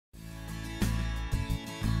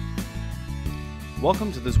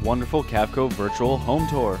Welcome to this wonderful Cavco virtual home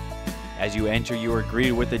tour. As you enter, you are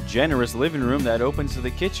greeted with a generous living room that opens to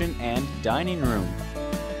the kitchen and dining room.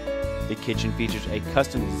 The kitchen features a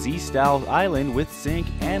custom Z-style island with sink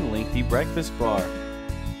and lengthy breakfast bar.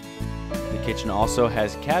 The kitchen also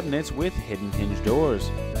has cabinets with hidden hinge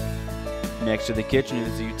doors. Next to the kitchen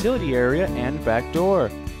is the utility area and back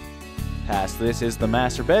door. Past this is the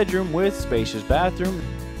master bedroom with spacious bathroom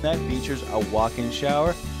that features a walk-in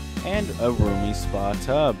shower and a roomy spa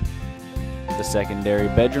tub. The secondary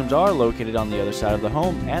bedrooms are located on the other side of the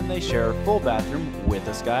home and they share a full bathroom with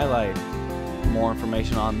a skylight. For more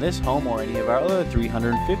information on this home or any of our other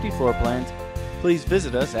 350 floor plans, please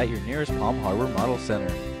visit us at your nearest Palm Harbor Model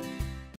Center.